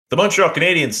The Montreal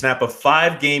Canadiens snap a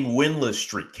 5-game winless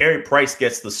streak. Carey Price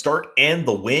gets the start and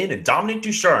the win, and Dominique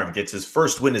Ducharme gets his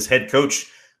first win as head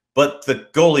coach, but the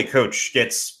goalie coach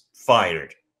gets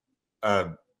fired.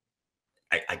 I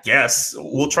guess.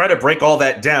 We'll try to break all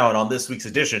that down on this week's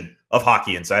edition of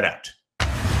Hockey Inside Out.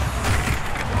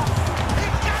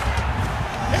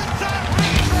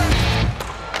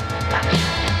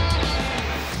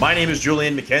 My name is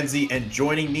Julian McKenzie, and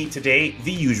joining me today,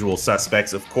 the usual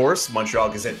suspects, of course,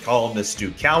 Montreal Gazette columnist Stu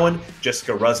Cowan,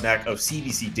 Jessica Rusnak of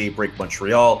CBC Daybreak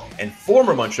Montreal, and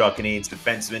former Montreal Canadiens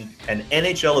defenseman and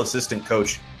NHL assistant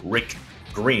coach Rick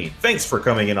Green. Thanks for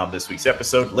coming in on this week's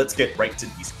episode. Let's get right to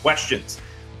these questions.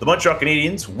 The Montreal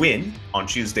Canadiens win on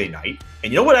Tuesday night,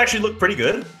 and you know what actually looked pretty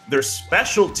good? Their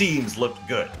special teams looked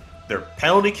good. Their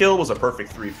penalty kill was a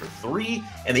perfect 3 for 3,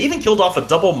 and they even killed off a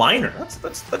double minor.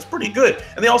 That's pretty good.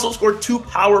 And they also scored 2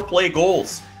 power play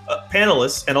goals.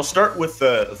 Panelists, and I'll start with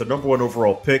the #1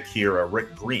 overall pick here,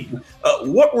 Rick Green.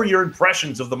 What were your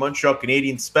impressions of the Montreal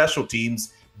Canadiens special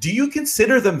teams? Do you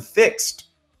consider them fixed?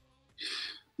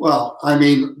 Well, I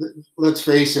mean, let's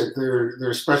face it,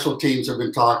 their special teams have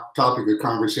been topic of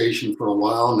conversation for a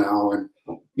while now. And,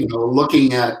 you know,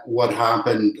 looking at what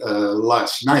happened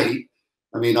last night,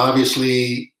 I mean,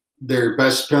 obviously, their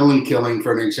best penalty killing,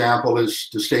 for an example, is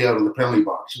to stay out of the penalty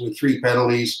box. With 3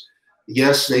 penalties,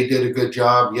 yes, they did a good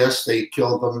job. Yes, they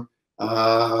killed them.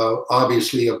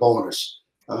 Obviously, a bonus.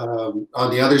 On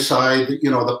the other side,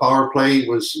 you know, the power play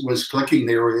was clicking.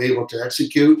 They were able to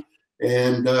execute,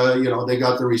 and, you know, they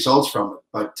got the results from it.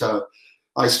 But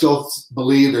I still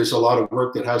believe there's a lot of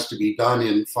work that has to be done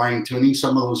in fine-tuning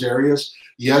some of those areas.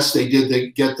 Yes, they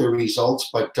did get the results,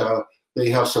 but they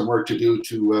have some work to do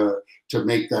to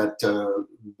make that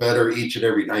better each and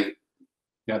every night.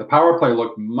 Yeah, the power play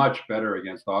looked much better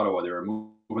against Ottawa. They were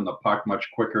moving the puck much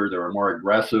quicker. They were more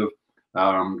aggressive.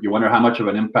 You wonder how much of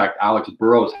an impact Alex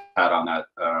Burrows had on that.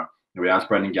 We asked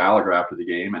Brendan Gallagher after the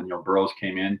game, and Burrows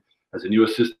came in as a new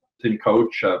assistant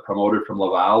coach, promoted from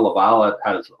Laval. Laval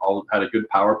had a good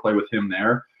power play with him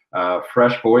there.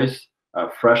 Fresh voice.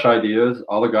 Fresh ideas.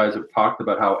 All the guys have talked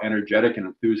about how energetic and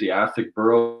enthusiastic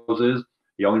Burrows is.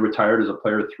 He only retired as a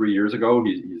player 3 years ago.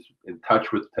 He's in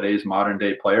touch with today's modern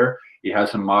day player. He has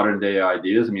some modern day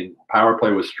ideas. I mean, power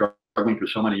play was struggling for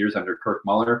so many years under Kirk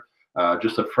Muller.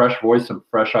 Just a fresh voice, some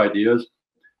fresh ideas.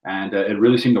 And it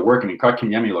really seemed to work. I mean,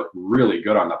 Kotkaniemi looked really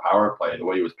good on the power play, the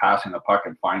way he was passing the puck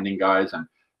and finding guys,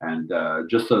 and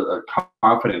just a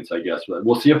confidence, I guess.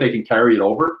 We'll see if they can carry it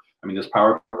over. I mean, this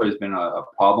power play has been a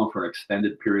problem for an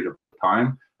extended period of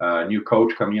time. New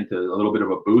coach coming into a little bit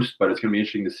of a boost, but it's going to be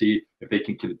interesting to see if they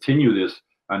can continue this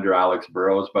under Alex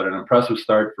Burrows. But an impressive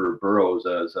start for Burrows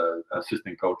as an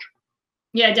assistant coach.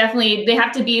 Yeah, definitely. They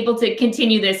have to be able to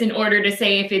continue this in order to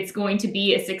say if it's going to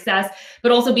be a success,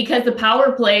 but also because the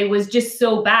power play was just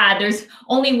so bad, there's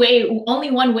only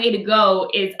one way to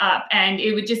go is up. And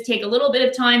it would just take a little bit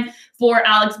of time for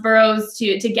Alex Burrows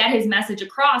to get his message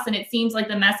across. And it seems like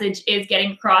the message is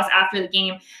getting across after the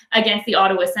game against the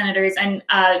Ottawa Senators. And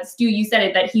Stu, you said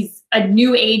it, that he's a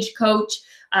new age coach.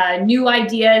 New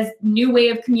ideas, new way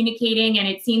of communicating, and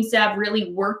it seems to have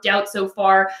really worked out so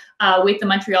far with the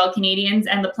Montreal Canadiens,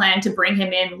 and the plan to bring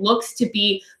him in looks to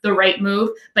be the right move,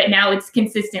 but now it's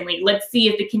consistently. Let's see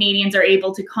if the Canadiens are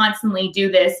able to constantly do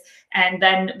this, and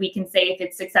then we can say if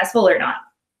it's successful or not.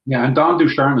 Yeah, and Dom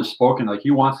Ducharme has spoken, like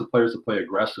he wants the players to play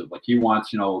aggressive, like he wants,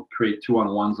 create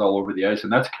 2-on-1s all over the ice,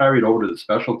 and that's carried over to the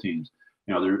special teams.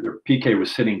 Their PK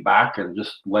was sitting back and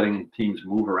just letting teams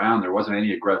move around. There wasn't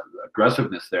any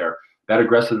aggressiveness there. That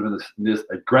aggressiveness,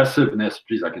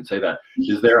 geez, I can say that,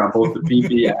 is there on both the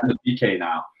PB and the PK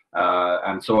now.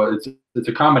 And so it's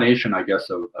a combination, I guess,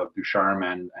 of Ducharme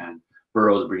and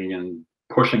Burrows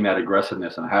pushing that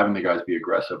aggressiveness and having the guys be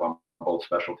aggressive on both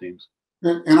special teams.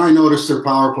 And I noticed their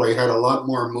power play had a lot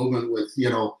more movement with,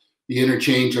 the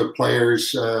interchange of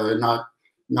players,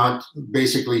 not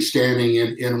basically standing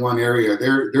in one area.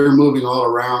 They're moving all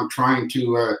around, trying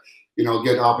to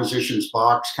get opposition's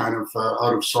box kind of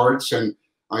out of sorts, and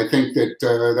I think that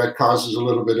that causes a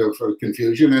little bit of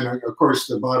confusion. And of course,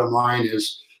 the bottom line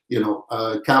is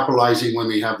capitalizing when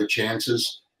they have the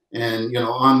chances. And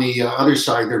on the other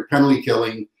side, their penalty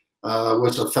killing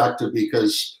was effective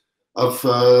because of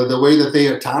the way that they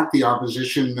attacked the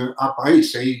opposition up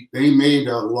ice. They made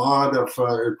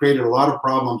created a lot of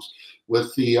problems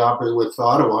with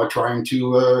Ottawa trying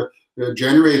to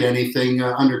generate anything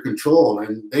under control.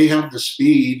 And they have the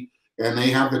speed and they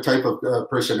have the type of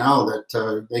personnel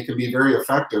that they can be very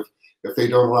effective if they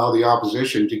don't allow the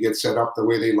opposition to get set up the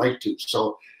way they like to.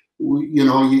 So,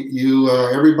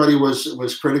 everybody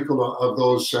was critical of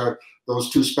those those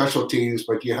two special teams,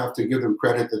 but you have to give them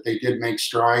credit that they did make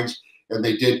strides and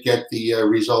they did get the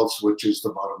results, which is the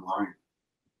bottom line.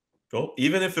 Well,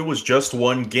 even if it was just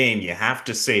one game, you have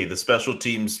to say the special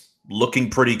teams looking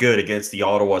pretty good against the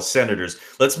Ottawa Senators.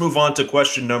 Let's move on to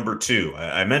question number 2.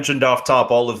 I mentioned off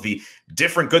top all of the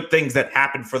different good things that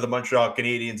happened for the Montreal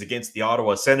Canadiens against the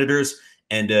Ottawa Senators.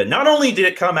 And not only did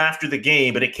it come after the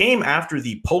game, but it came after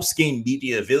the post-game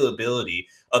media availability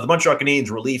of the Montreal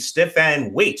Canadiens relief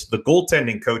Stéphane Waite, the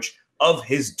goaltending coach, of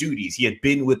his duties. He had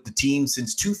been with the team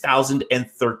since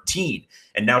 2013.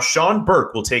 And now Sean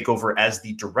Burke will take over as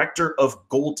the director of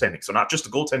goaltending. So not just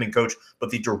a goaltending coach, but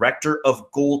the director of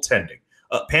goaltending.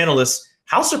 Panelists,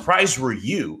 how surprised were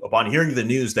you upon hearing the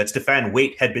news that Stéphane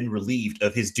Waite had been relieved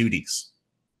of his duties?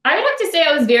 I would have to say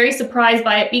I was very surprised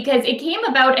by it because it came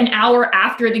about an hour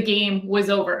after the game was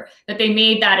over that they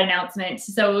made that announcement.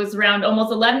 So it was around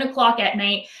almost 11 o'clock at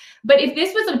night. But if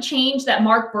this was a change that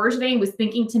Marc Bergevin was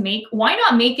thinking to make, why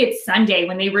not make it Sunday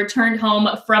when they returned home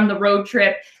from the road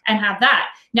trip and have that?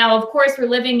 Now, of course, we're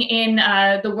living in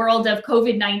the world of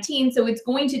COVID-19, so it's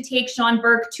going to take Sean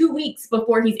Burke 2 weeks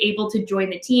before he's able to join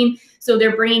the team. So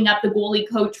they're bringing up the goalie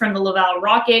coach from the Laval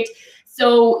Rocket.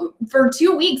 So for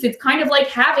 2 weeks, it's kind of like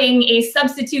having a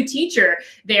substitute teacher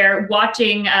there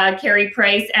watching Carey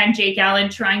Price and Jake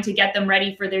Allen trying to get them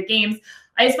ready for their games.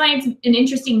 I just find it's an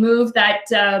interesting move that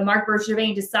Marc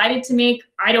Bergevin decided to make.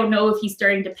 I don't know if he's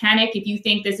starting to panic, if you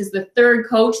think this is the third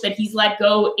coach that he's let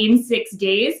go in 6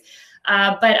 days.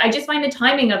 But I just find the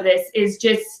timing of this is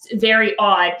just very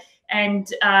odd.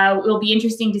 And it will be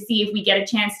interesting to see if we get a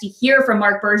chance to hear from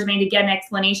Marc Bergevin to get an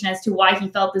explanation as to why he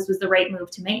felt this was the right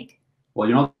move to make. Well,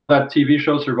 you know that TV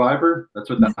show Survivor? That's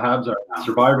what the Habs are now,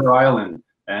 Survivor Island.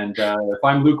 And if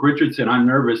I'm Luke Richardson, I'm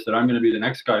nervous that I'm going to be the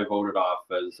next guy voted off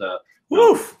as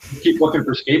keep looking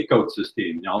for scapegoats this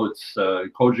team. You know, it's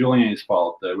Claude Julien's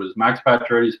fault. It was Max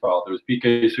Pacioretty's fault. It was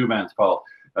PK Subban's fault.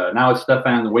 Now it's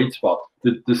Stéphane Waite's fault.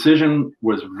 The decision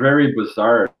was very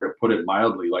bizarre, to put it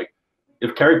mildly. Like,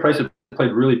 if Carey Price had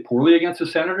played really poorly against the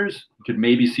Senators, you could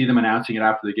maybe see them announcing it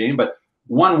after the game. But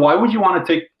one, why would you want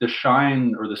to take the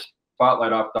shine or the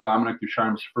spotlight off Dominic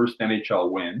Ducharme's first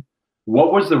NHL win?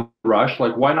 What was the rush?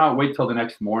 Like, why not wait till the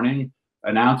next morning,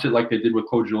 announce it like they did with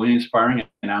Claude Julien sparring,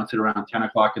 announce it around 10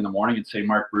 o'clock in the morning and say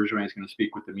Marc Bergevin is going to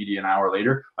speak with the media an hour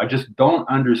later? I just don't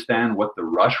understand what the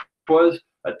rush was.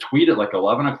 A tweet at like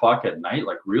 11 o'clock at night,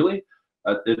 like, really?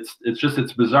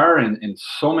 It's bizarre in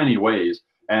so many ways.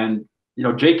 And, you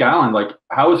know, Jake Allen, like,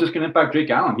 how is this going to impact Jake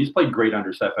Allen? He's played great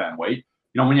under Stéphane Waite.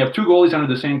 You know, when you have two goalies under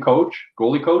the same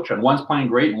goalie coach, and one's playing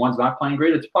great and one's not playing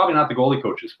great, it's probably not the goalie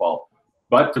coach's fault.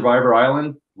 But Survivor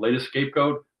Island, latest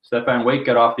scapegoat, Stéphane Waite,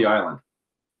 get off the island.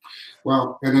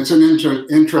 Well, and it's an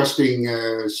interesting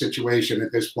situation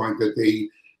at this point that they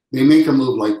make a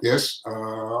move like this.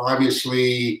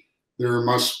 Obviously, there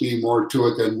must be more to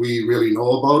it than we really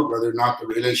know about, whether or not the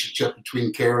relationship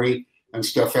between Carey and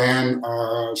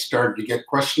Stéphane started to get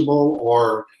questionable,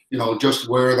 or, you know, just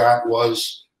where that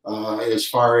was as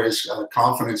far as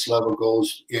confidence level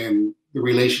goes in the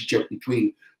relationship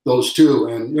between those two.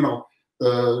 And, you know,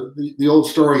 the old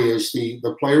story is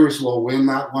the players will win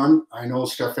that one. I know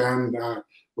Stéphane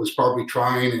was probably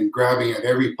trying and grabbing at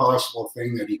every possible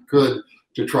thing that he could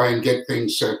to try and get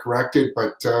things corrected.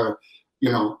 But,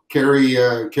 you know, Carey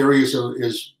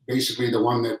is basically the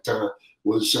one that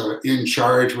was in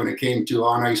charge when it came to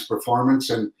on-ice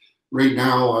performance. And right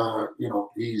now, you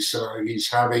know, he's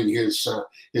having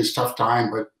his tough time,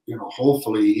 but, you know,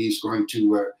 hopefully he's going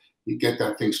to get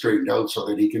that thing straightened out so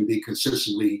that he can be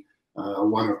consistently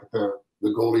one of the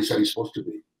goalies that he's supposed to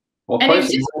be. Well, and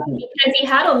it's just because he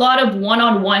had a lot of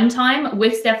one-on-one time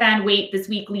with Stéphane Waite this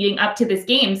week leading up to this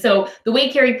game. So the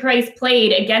way Carey Price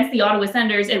played against the Ottawa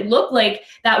Senators, it looked like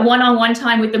that one-on-one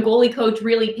time with the goalie coach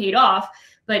really paid off.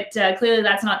 But clearly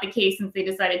that's not the case since they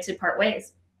decided to part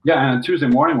ways. Yeah, and Tuesday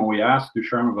morning when we asked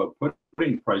Ducharme about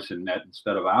putting Price in net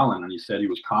instead of Allen, and he said he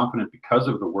was confident because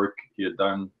of the work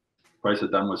Price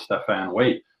had done with Stéphane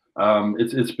Waite.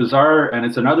 It's bizarre, and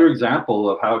it's another example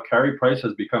of how Carey Price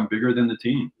has become bigger than the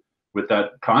team with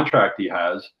that contract he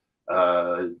has,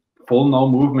 full no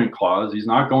movement clause. He's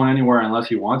not going anywhere unless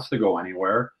he wants to go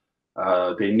anywhere.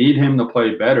 They need him to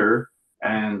play better,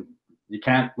 and you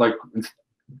can't, like,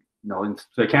 no,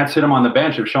 they can't sit him on the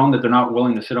bench. They've shown that they're not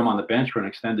willing to sit him on the bench for an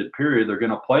extended period. They're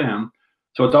going to play him.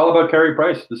 So it's all about Carey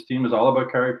Price. This team is all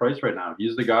about Carey Price right now.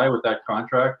 He's the guy with that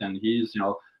contract, and he's, you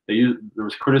know, there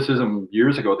was criticism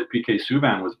years ago that PK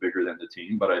Subban was bigger than the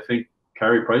team, but I think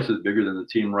Carey Price is bigger than the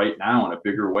team right now in a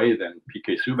bigger way than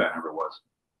PK Subban ever was.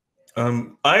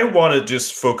 I want to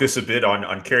just focus a bit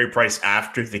on Carey Price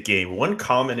after the game. One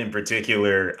comment in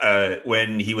particular,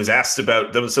 when he was asked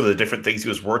about some of the different things he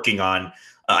was working on,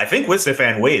 I think with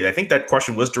Stéphane Waite. I think that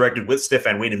question was directed with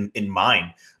Stéphane Waite in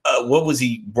mind. What was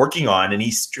he working on? And he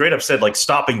straight up said, like,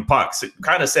 stopping pucks. It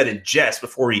kind of said in jest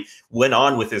before he went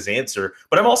on with his answer.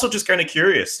 But I'm also just kind of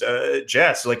curious,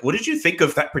 Jess, like, what did you think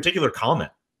of that particular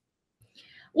comment?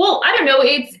 Well, I don't know.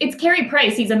 It's Carey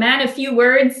Price. He's a man of few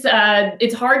words.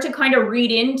 It's hard to kind of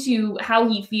read into how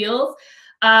he feels.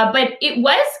 But it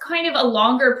was kind of a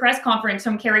longer press conference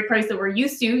from Carey Price that we're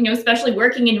used to, you know, especially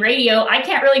working in radio. I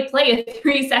can't really play a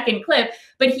 3-second clip,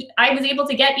 but I was able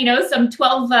to get, you know, some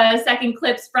 12-second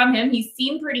clips from him. He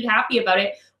seemed pretty happy about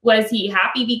it. Was he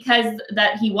happy because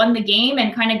that he won the game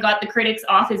and kind of got the critics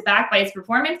off his back by his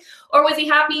performance? Or was he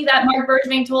happy that Marc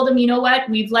Bergevin told him, you know what,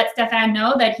 we've let Stéphane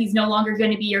know that he's no longer going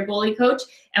to be your goalie coach,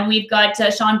 and we've got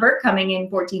Sean Burke coming in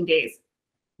 14 days?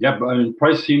 Yeah, but I mean,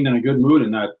 Price seemed in a good mood in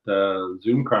that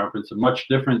Zoom conference, and much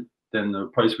different than the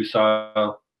Price we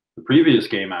saw the previous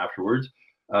game afterwards.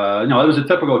 No, it was a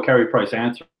typical Carey Price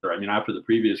answer. I mean, after the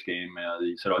previous game,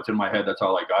 he said, "Oh, it's in my head. That's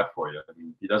all I got for you." I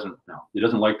mean, he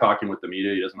doesn't like talking with the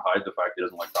media. He doesn't hide the fact he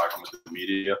doesn't like talking with the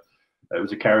media. It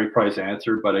was a Carey Price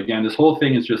answer. But again, this whole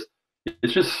thing is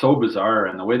it's just so bizarre,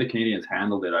 and the way the Canadiens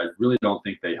handled it, I really don't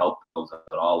think they helped themselves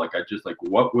at all. Like,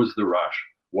 what was the rush?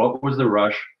 What was the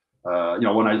rush? You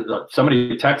know, when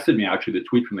somebody texted me actually the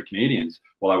tweet from the Canadiens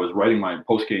while I was writing my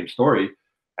post-game story.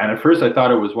 And at first, I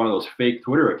thought it was one of those fake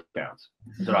Twitter accounts.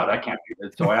 I said, "Oh, that can't be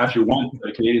it." So I actually went to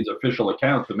the Canadiens' official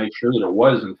account to make sure that it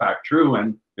was, in fact, true,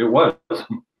 and it was.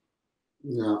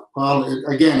 Yeah. Well,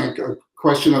 again, a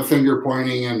question of finger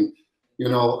pointing, and you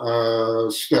know,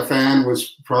 Stéphane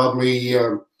was probably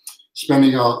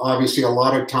spending obviously a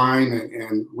lot of time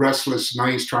and restless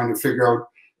nights trying to figure out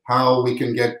how we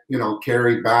can get, you know,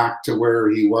 Carey back to where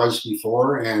he was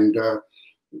before. And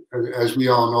as we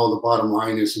all know, the bottom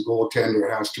line is the goaltender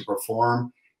has to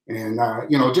perform. And,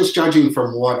 you know, just judging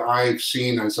from what I've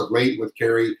seen as of late with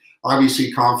Carey,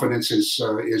 obviously confidence is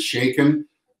shaken.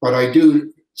 But I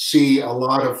do see a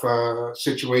lot of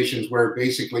situations where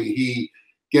basically he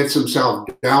gets himself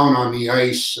down on the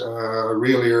ice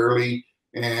really early.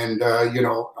 And, you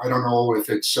know, I don't know if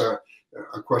it's a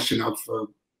question of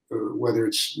whether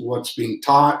it's what's being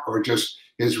taught or just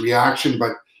his reaction,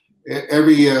 but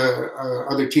every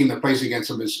other team that plays against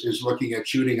him is looking at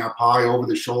shooting up high over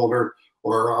the shoulder,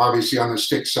 or obviously on the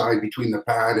stick side between the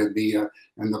pad and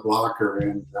the blocker.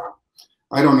 And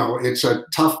I don't know. It's a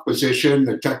tough position.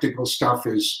 The technical stuff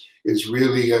is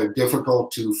really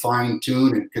difficult to fine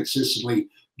tune and consistently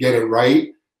get it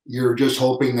right. You're just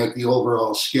hoping that the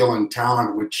overall skill and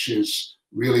talent, which is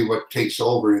really what takes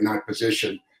over in that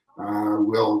position,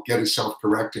 will get itself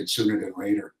corrected sooner than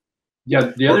later.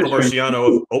 Yeah, the other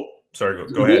Marciano. Oh, sorry.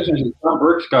 Go ahead. John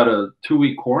Burke's got a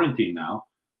 2-week quarantine now,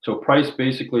 so Price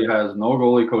basically has no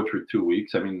goalie coach for 2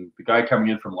 weeks. I mean, the guy coming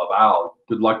in from Laval,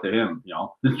 good luck to him. You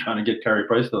know, trying to get Carey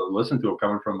Price to listen to him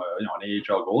coming from an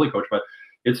AHL goalie coach. But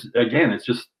it's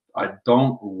just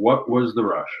what was the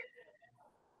rush?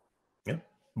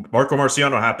 Marco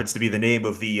Marciano happens to be the name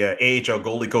of the AHL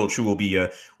goalie coach who will be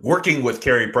working with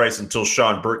Carey Price until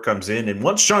Sean Burke comes in. And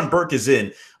once Sean Burke is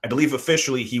in, I believe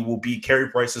officially he will be Carey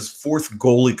Price's 4th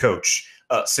goalie coach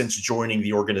since joining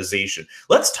the organization.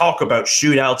 Let's talk about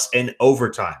shootouts and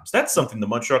overtimes. That's something the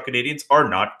Montreal Canadiens are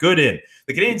not good in.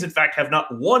 The Canadiens, in fact, have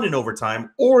not won in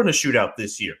overtime or in a shootout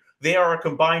this year. They are a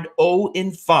combined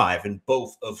 0-5 in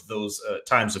both of those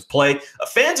times of play.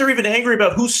 Fans are even angry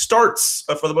about who starts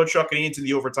for the Montreal Canadiens in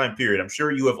the overtime period. I'm sure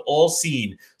you have all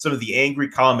seen some of the angry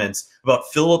comments about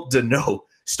Phillip Danault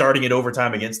starting in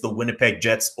overtime against the Winnipeg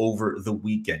Jets over the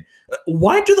weekend.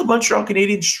 Why do the Montreal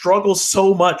Canadiens struggle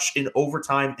so much in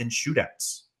overtime and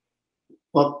shootouts?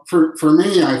 Well, for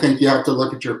me, I think you have to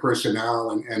look at your personnel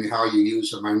and how you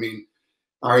use them. I mean,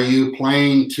 are you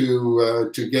playing to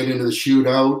get into the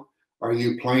shootout? Are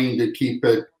you playing to keep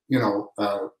it,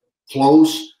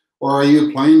 close, or are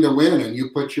you playing to win? And you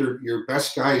put your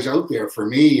best guys out there for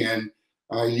me, and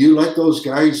you let those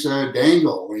guys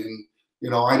dangle.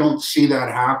 And I don't see that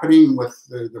happening with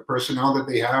the personnel that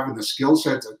they have and the skill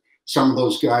sets of some of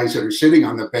those guys that are sitting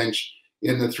on the bench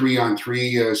in the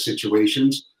 3-on-3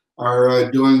 situations are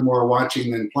doing more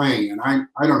watching than playing. And I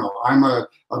don't know. I'm a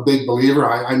big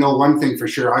believer. I know one thing for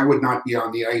sure. I would not be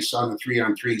on the ice on a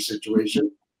 3-on-3 situation.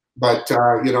 But,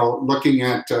 looking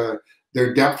at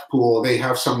their depth pool, they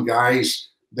have some guys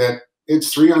that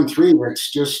it's 3-on-3 where it's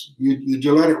just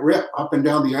you let it rip up and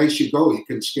down the ice you go. You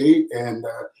can skate and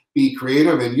be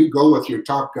creative, and you go with your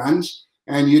top guns.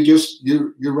 and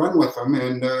you run with them,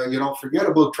 and you know, forget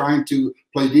about trying to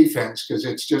play defense, because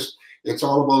it's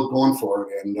all about going for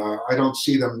it. And I don't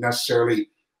see them necessarily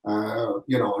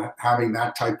you know, having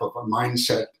that type of a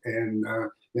mindset, and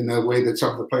in the way that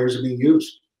some of the players are being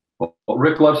used. Well,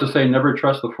 Rick loves to say, never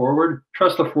trust the forward.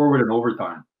 Trust the forward in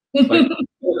overtime. Like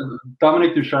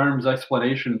Dominic Ducharme's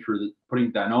explanation for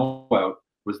putting Danault out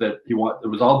was that it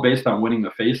was all based on winning the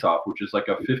faceoff, which is like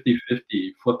a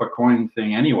 50-50 flip a coin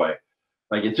thing anyway.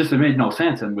 Like it made no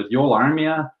sense. And with Joel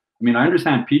Armia, I mean, I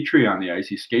understand Petry on the ice.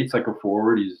 He skates like a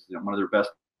forward. He's, you know, one of their best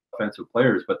offensive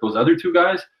players. But those other two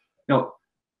guys, you know,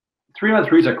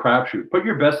 3-on-3 is a crapshoot. Put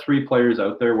your best 3 players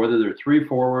out there, whether they're 3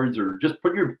 forwards or just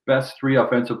put your best 3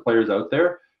 offensive players out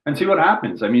there and see what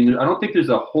happens. I mean, I don't think there's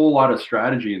a whole lot of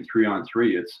strategy in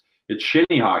 3-on-3. It's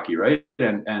shinny hockey, right?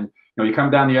 And you know, you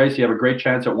come down the ice, you have a great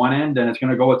chance at one end, and it's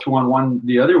going to go a 2-on-1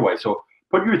 the other way. So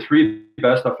put your 3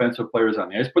 best offensive players on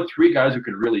the ice. Put 3 guys who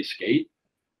can really skate,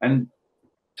 and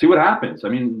see what happens. I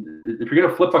mean, if you're going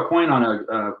to flip a coin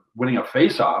on winning a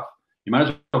face-off, you might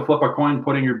as well flip a coin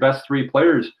putting your best 3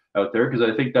 players out there, because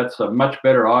I think that's a much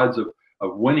better odds of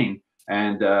winning.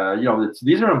 And you know,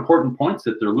 these are important points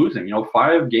that they're losing. You know,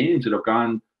 5 games that have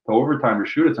gone to overtime or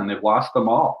shootouts, and they've lost them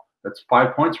all. That's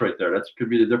 5 points right there. That could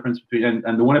be the difference between.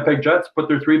 And the Winnipeg Jets put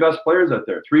their 3 best players out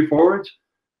there, 3 forwards.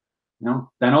 You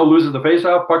know, Danault loses the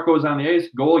faceoff, puck goes on the ice,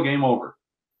 goal, game over.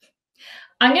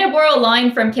 I'm going to borrow a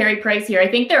line from Carey Price here. I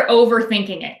think they're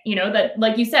overthinking it. You know, that,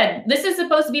 like you said, this is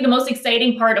supposed to be the most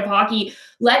exciting part of hockey.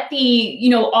 Let the,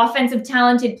 you know, offensive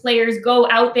talented players go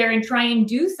out there and try and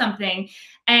do something.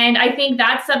 And I think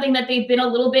that's something that they've been a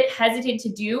little bit hesitant to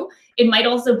do. It might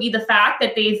also be the fact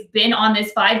that they've been on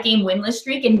this 5-game winless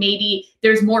streak, and maybe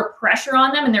there's more pressure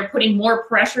on them, and they're putting more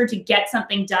pressure to get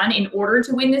something done in order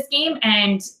to win this game.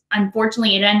 And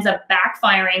unfortunately, it ends up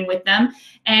backfiring with them,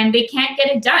 and they can't get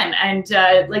it done.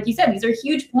 And like you said, these are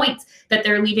huge points that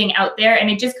they're leaving out there, and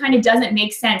it just kind of doesn't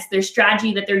make sense. Their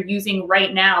strategy that they're using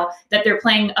right now, that they're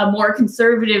playing a more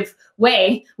conservative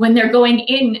way when they're going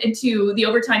into the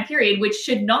overtime period, which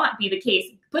should not be the case.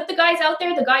 Put the guys out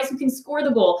there, the guys who can score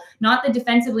the goal, not the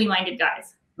defensively minded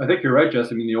guys. I think you're right, Jess.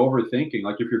 I mean, the overthinking.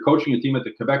 Like if you're coaching a team at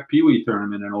the Quebec Pee Wee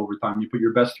tournament in overtime, you put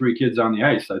your best 3 kids on the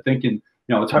ice. I think you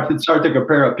know, it's hard to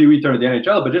compare a Pee Wee tournament to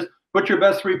the NHL, but just put your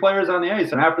best 3 players on the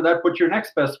ice, and after that, put your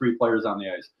next best 3 players on the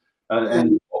ice,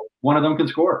 and one of them can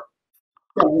score.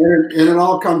 And it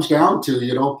all comes down to,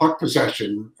 you know, puck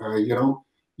possession. You know,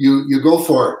 you go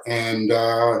for it, and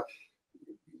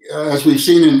as we've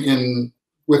seen in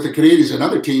with the Canadiens and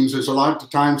other teams, there's a lot of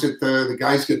times that the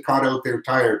guys get caught out there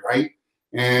tired, right,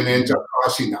 and ends up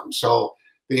costing them. So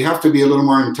they have to be a little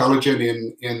more intelligent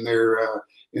in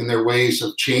their ways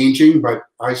of changing. But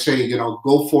I say, you know,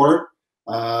 go for it.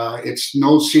 It's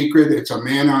no secret. It's a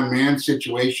man-on-man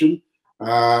situation.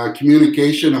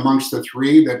 Communication amongst the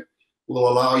 3 that will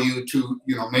allow you to,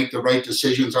 you know, make the right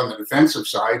decisions on the defensive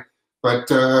side. But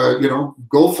you know,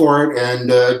 go for it,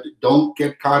 and don't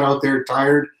get caught out there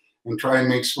tired, and try and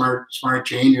make smart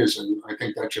changes. And I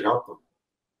think that should help them.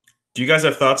 Do you guys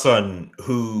have thoughts on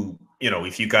who, you know,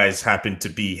 if you guys happen to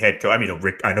be head coach? I mean,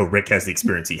 I know Rick has the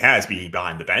experience he has being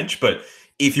behind the bench, but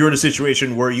if you're in a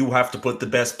situation where you have to put the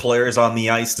best players on the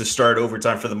ice to start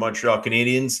overtime for the Montreal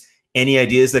Canadiens, any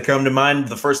ideas that come to mind?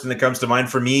 The first thing that comes to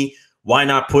mind for me, why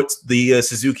not put the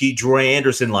Suzuki Troy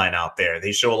Anderson line out there?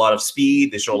 They show a lot of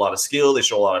speed, they show a lot of skill, they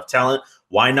show a lot of talent.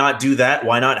 Why not do that?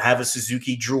 Why not have a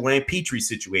Suzuki Drouin Petry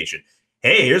situation?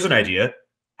 Hey, here's an idea.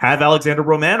 Have Alexander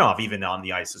Romanov even on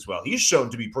the ice as well. He's shown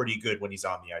to be pretty good when he's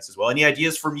on the ice as well. Any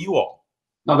ideas from you all?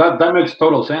 No, that makes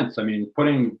total sense. I mean,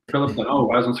 putting Philip Danault,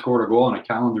 who hasn't scored a goal in a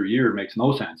calendar year, makes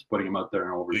no sense, putting him out there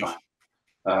in overtime.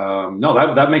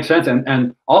 No, that makes sense.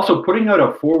 And also putting out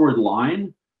a forward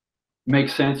line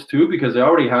makes sense too, because they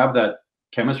already have that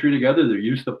chemistry together. They're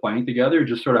used to playing together.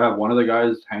 Just sort of have one of the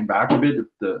guys hang back a bit.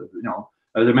 You know,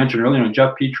 as I mentioned earlier, when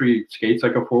Jeff Petry skates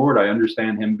like a forward, I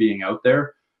understand him being out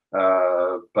there.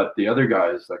 But the other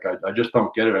guys, like I just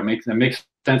don't get it. It makes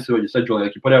sense to what you said, Julie.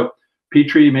 Like you put out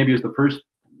Petry maybe as the first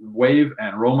wave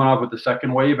and Romanov with the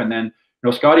second wave, and then, you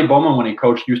know, Scotty Bowman, when he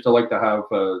coached, used to like to have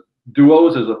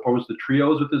duos as opposed to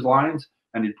trios with his lines,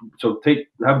 and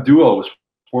have duos,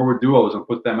 forward duos, and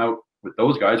put them out with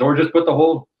those guys, or just put the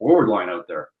whole forward line out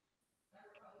there.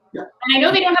 Yeah. And I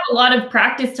know they don't have a lot of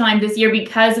practice time this year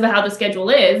because of how the schedule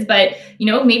is, but, you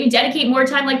know, maybe dedicate more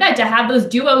time like that to have those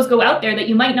duos go out there that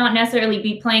you might not necessarily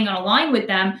be playing on a line with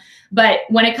them. But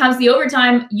when it comes to the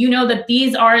overtime, you know that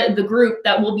these are the group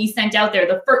that will be sent out there.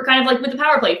 The first, kind of like with the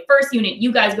power play, first unit,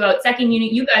 you guys go out, second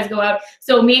unit, you guys go out.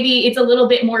 So maybe it's a little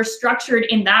bit more structured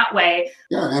in that way.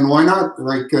 Yeah, and why not,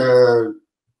 like,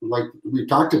 like we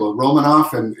talked about,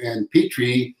 Romanoff and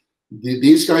Petry,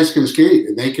 these guys can skate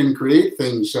and they can create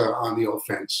things on the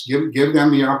offense. Give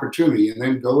them the opportunity, and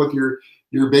then go with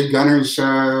your big gunners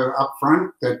up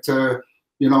front that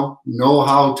know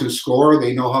how to score,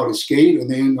 they know how to skate, and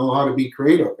they know how to be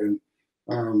creative. And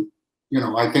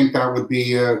I think that would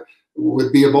be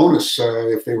a bonus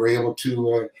if they were able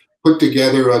to put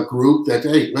together a group that,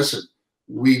 hey, listen,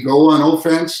 we go on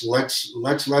offense, let's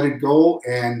let it go,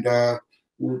 and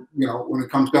when it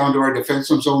comes down to our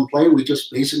defensive zone play, we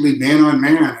just basically man on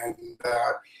man, and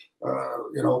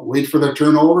wait for the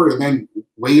turnover, and then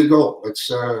away you go.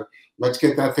 Let's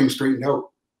get that thing straightened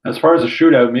out. As far as a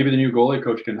shootout, maybe the new goalie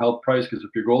coach can help Price, because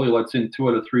if your goalie lets in 2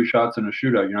 out of 3 shots in a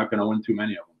shootout, you're not going to win too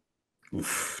many of them.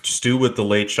 Oof, Stu with the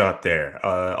late shot there.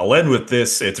 I'll end with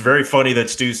this. It's very funny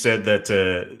that Stu said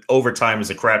that overtime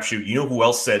is a crapshoot. You know who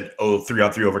else said,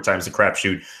 3-on-3 overtime is a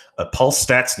crapshoot? Paul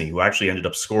Stastny, who actually ended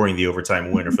up scoring the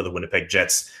overtime winner for the Winnipeg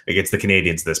Jets against the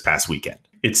Canadiens this past weekend.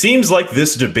 It seems like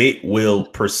this debate will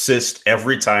persist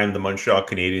every time the Montreal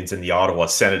Canadiens and the Ottawa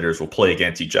Senators will play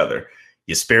against each other.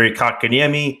 Jesperi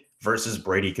Kotkaniemi versus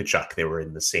Brady Tkachuk. They were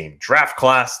in the same draft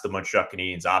class. The Montreal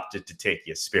Canadiens opted to take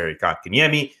Jesperi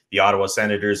Kotkaniemi. The Ottawa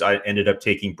Senators ended up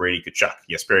taking Brady Tkachuk.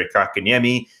 Jesperi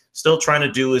Kotkaniemi still trying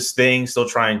to do his thing, still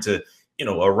trying to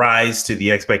arise to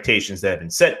the expectations that have been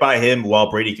set by him,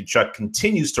 while Brady Tkachuk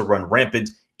continues to run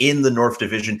rampant in the North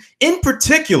Division, in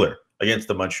particular against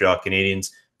the Montreal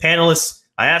Canadiens. Panelists,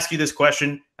 I ask you this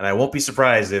question, and I won't be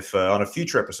surprised if on a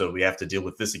future episode we have to deal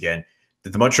with this again.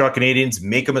 Did the Montreal Canadiens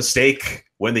make a mistake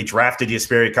when they drafted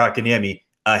Jesperi Kotkaniemi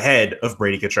ahead of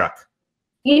Brady Tkachuk?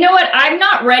 You know what? I'm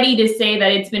not ready to say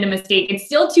that it's been a mistake. It's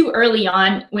still too early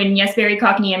on when Jesperi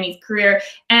Kotkaniemi's career,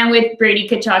 and with Brady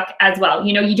Tkachuk as well.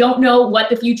 You don't know what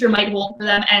the future might hold for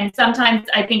them. And sometimes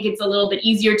I think it's a little bit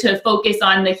easier to focus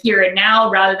on the here and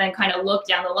now rather than kind of look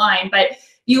down the line. But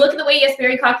you look at the way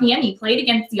Jesperi Kotkaniemi played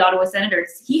against the Ottawa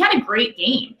Senators. He had a great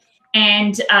game.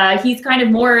 And he's kind of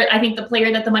more, I think, the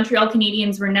player that the Montreal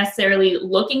Canadiens were necessarily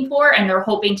looking for and they're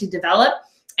hoping to develop.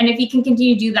 And if he can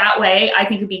continue to do that way, I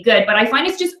think it'd be good. But I find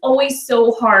it's just always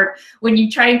so hard when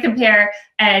you try and compare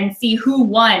and see who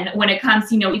won when it comes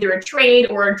to, either a trade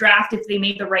or a draft, if they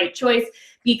made the right choice,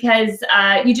 because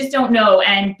you just don't know.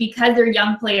 And because they're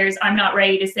young players, I'm not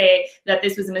ready to say that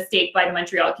this was a mistake by the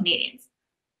Montreal Canadiens.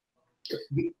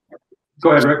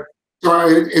 Go ahead, Rick.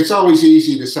 It's always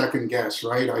easy to second guess,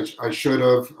 right? I should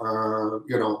have,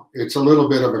 it's a little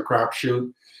bit of a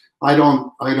crapshoot. I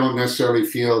don't necessarily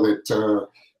feel that,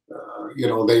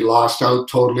 they lost out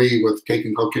totally with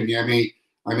taking Kotkaniemi.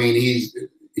 I mean,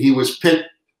 he was picked.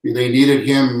 They needed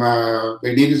him.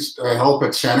 They needed help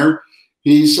at center.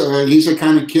 He's a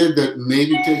kind of kid that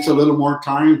maybe takes a little more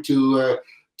time to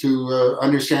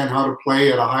understand how to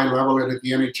play at a high level at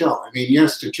the NHL. I mean,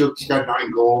 yes, Tkachuk's got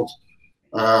 9 goals.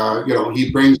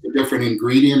 He brings a different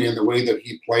ingredient in the way that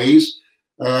he plays.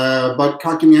 But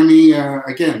Kotkaniemi,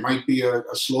 again, might be a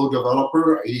slow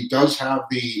developer. He does have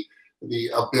the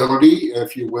ability,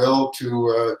 if you will,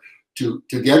 to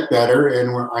get better.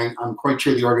 And I'm quite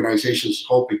sure the organization is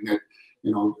hoping that,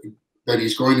 that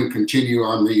he's going to continue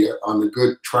on the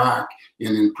good track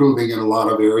in improving in a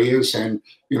lot of areas. And,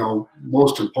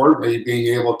 most importantly,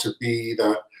 being able to be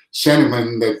that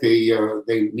centerman that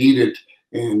they needed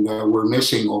and were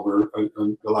missing over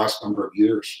the last number of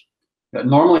years.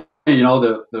 Normally,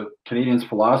 the Canadiens'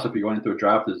 philosophy going into a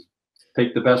draft is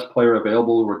take the best player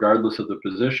available regardless of the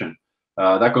position.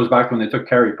 That goes back to when they took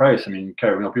Carey Price. I mean,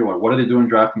 Carey, people are like, what are they doing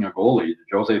drafting a goalie?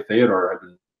 Jose Theodore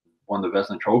had won the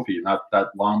Vezina Trophy not that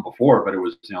long before, but it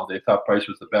was, they thought Price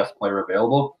was the best player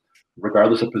available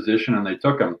regardless of position, and they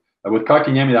took him. With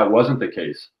Kotkaniemi, that wasn't the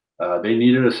case. They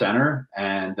needed a center,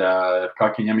 and if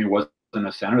Kotkaniemi wasn't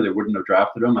a center, they wouldn't have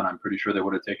drafted him, and I'm pretty sure they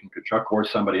would have taken Tkachuk or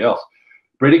somebody else.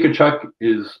 Brady Tkachuk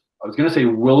is, I was going to say,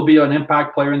 will be an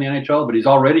impact player in the NHL, but he's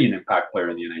already an impact player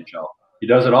in the NHL. He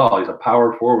does it all. He's a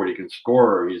power forward. He can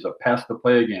score. He's a pest to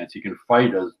play against. He can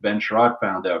fight, as Ben Sherratt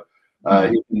found out.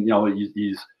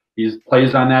 He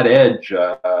plays on that edge.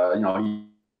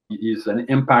 He's an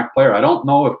impact player. I don't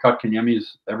know if Kotkaniemi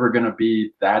is ever going to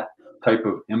be that type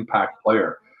of impact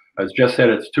player. As Jeff said,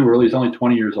 it's too early. He's only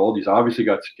 20 years old. He's obviously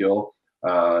got skill.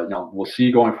 We'll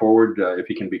see going forward if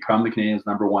he can become the Canadiens'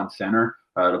 #1 center.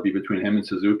 It'll be between him and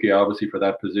Suzuki, obviously, for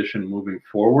that position moving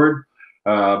forward.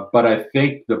 But I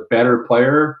think the better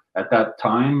player at that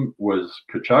time was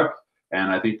Tkachuk, and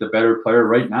I think the better player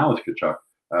right now is Tkachuk.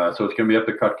 So it's going to be up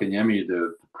to Kotkaniemi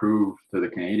to prove to the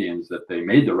Canadiens that they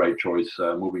made the right choice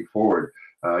moving forward.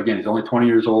 Again, he's only 20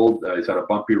 years old. He's had a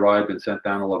bumpy ride, been sent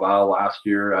down to Laval last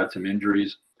year, had some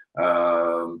injuries.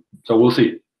 So we'll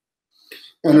see.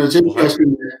 And it was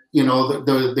interesting that, you know,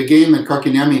 the game that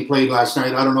Kotkaniemi played last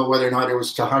night, I don't know whether or not it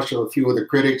was to hush a few of the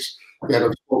critics that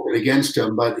have spoken against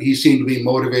him, but he seemed to be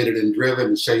motivated and driven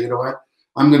to say, you know what,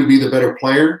 I'm going to be the better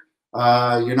player.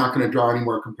 You're not going to draw any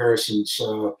more comparisons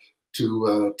to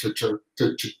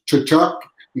Chuck.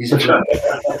 He's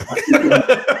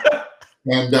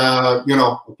and you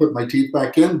know, I'll put my teeth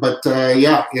back in, but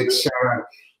yeah, it's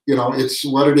you know, it's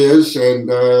what it is. And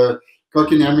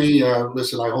Kotkaniemi,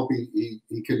 listen, I hope he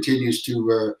continues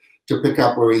to pick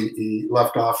up where he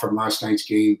left off from last night's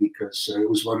game, because it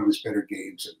was one of his better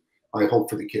games, and I hope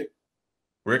for the kid.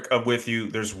 Rick, I'm with you.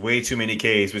 There's way too many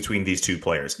Ks between these two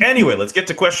players. Anyway, let's get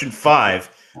to question 5.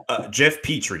 Jeff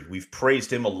Petry. We've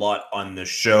praised him a lot on the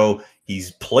show.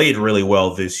 He's played really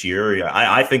well this year.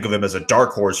 I think of him as a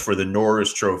dark horse for the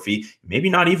Norris Trophy.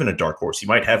 Maybe not even a dark horse. He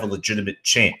might have a legitimate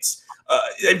chance.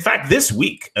 In fact, this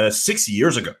week, 6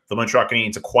 years ago, the Montreal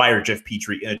Canadiens acquired Jeff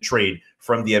Petry in a trade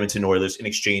from the Edmonton Oilers in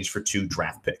exchange for 2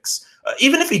 draft picks.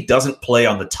 Even if he doesn't play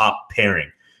on the top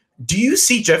pairing, do you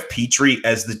see Jeff Petry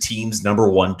as the team's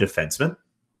 #1 defenseman?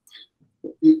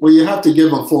 Well, you have to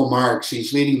give him full marks.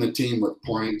 He's leading the team with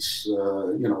points,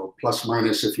 you know, plus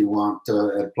minus if you want,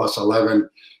 at plus 11.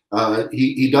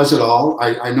 He does it all.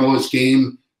 I know his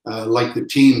game, like the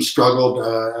team, struggled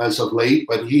as of late,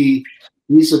 but he's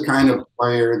the kind of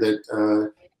player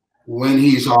that when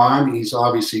he's on, he's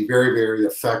obviously very, very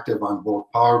effective on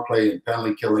both power play and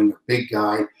penalty killing, a big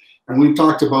guy. And we've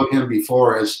talked about him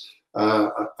before as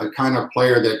a kind of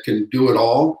player that can do it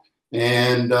all.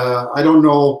 And I don't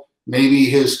know, maybe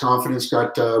his confidence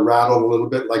got rattled a little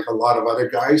bit like a lot of other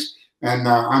guys. And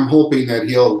I'm hoping that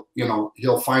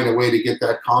he'll find a way to get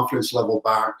that confidence level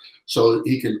back so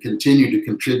he can continue to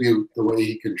contribute the way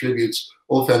he contributes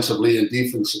offensively and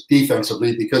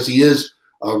defensively, because he is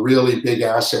a really big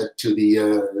asset to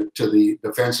the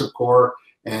defensive core.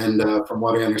 And from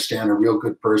what I understand, a real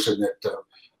good person that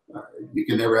you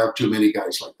can never have too many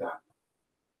guys like that.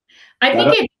 I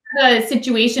think it's a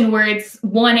situation where it's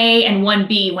 1A and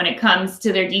 1B when it comes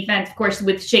to their defense, of course,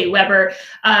 with Shea Weber,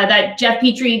 that Jeff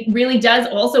Petry really does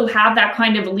also have that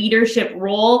kind of leadership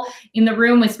role in the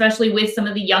room, especially with some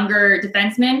of the younger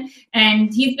defensemen.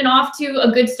 And he's been off to a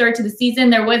good start to the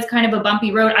season. There was kind of a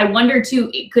bumpy road. I wonder,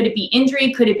 too, could it be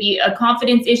injury? Could it be a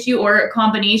confidence issue, or a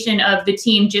combination of the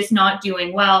team just not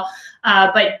doing well?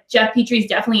 But Jeff Petry is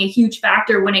definitely a huge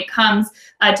factor when it comes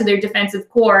to their defensive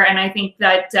core. And I think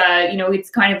that, it's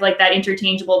kind of like that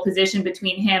interchangeable position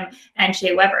between him and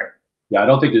Shea Weber. Yeah, I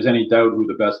don't think there's any doubt who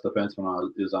the best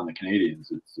defenseman is on the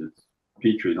Canadiens. It's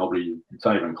Petry. It's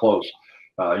not even close.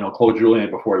 Claude Julien,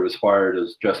 before he was fired,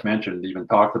 as just mentioned, even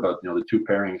talked about, the 2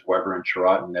 pairings, Weber and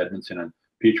Sherratt and Edmundson and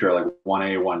Petry are like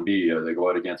 1A, 1B. They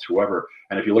go out against whoever.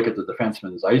 And if you look at the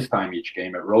defenseman's ice time each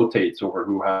game, it rotates over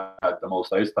who had the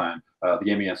most ice time. The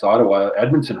game against Ottawa,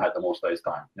 Edmundson had the most ice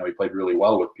time. He played really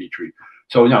well with Petry.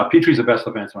 So, Petry's the best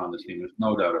defenseman on this team. There's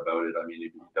no doubt about it. I mean,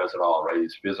 he does it all, right?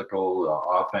 He's physical,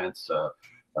 offense.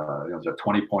 He's got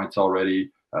 20 points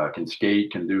already. Can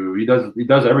skate, he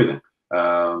does everything.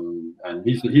 And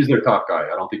he's their top guy.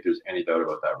 I don't think there's any doubt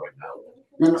about that right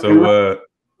now. So,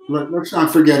 let's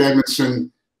not forget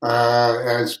Edmundson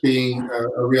as being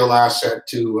a real asset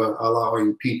to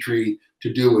allowing Petry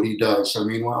to do what he does. I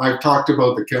mean, I've talked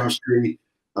about the chemistry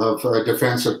of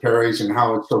defensive pairings and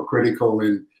how it's so critical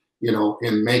in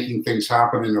making things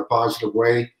happen in a positive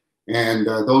way. And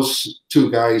those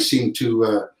 2 guys seem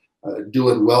to do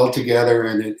it well together,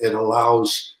 and it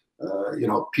allows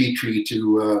Petry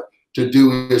to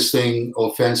do his thing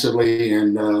offensively,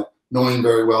 and knowing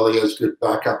very well he has good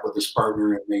backup with his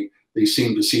partner, and they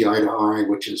seem to see eye to eye,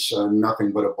 which is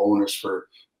nothing but a bonus for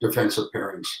defensive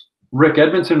pairings. Rick,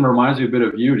 Edmundson reminds you a bit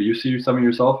of you. Do you see some of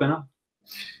yourself in him?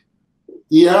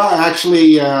 Yeah,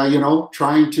 actually,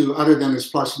 trying to, other than his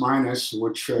plus minus,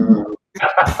 which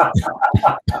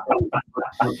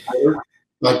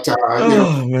but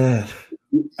man,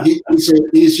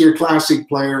 he's your classic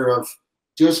player of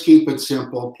just keep it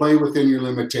simple, play within your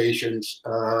limitations,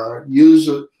 use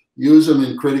them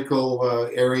in critical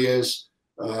areas,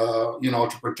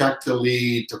 to protect the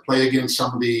lead, to play against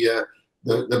some of the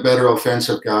better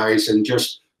offensive guys, and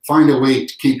just find a way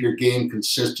to keep your game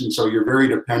consistent so you're very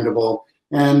dependable,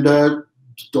 and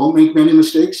don't make many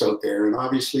mistakes out there. And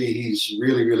obviously he's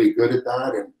really, really good at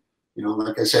that. And,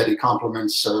 like I said, he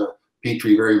compliments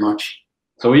Petry very much.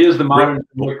 So he is the modern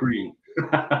Rick Green.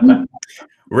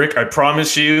 Rick, I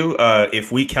promise you,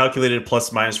 if we calculated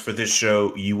plus minus for this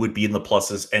show, you would be in the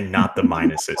pluses and not the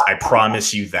minuses. I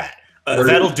promise you that.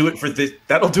 That'll do it for this.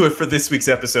 That'll do it for this week's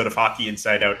episode of Hockey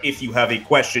Inside Out. If you have a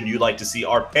question you'd like to see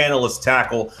our panelists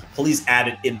tackle, please add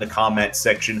it in the comment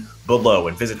section below,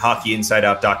 and visit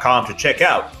hockeyinsideout.com to check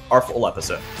out our full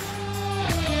episode.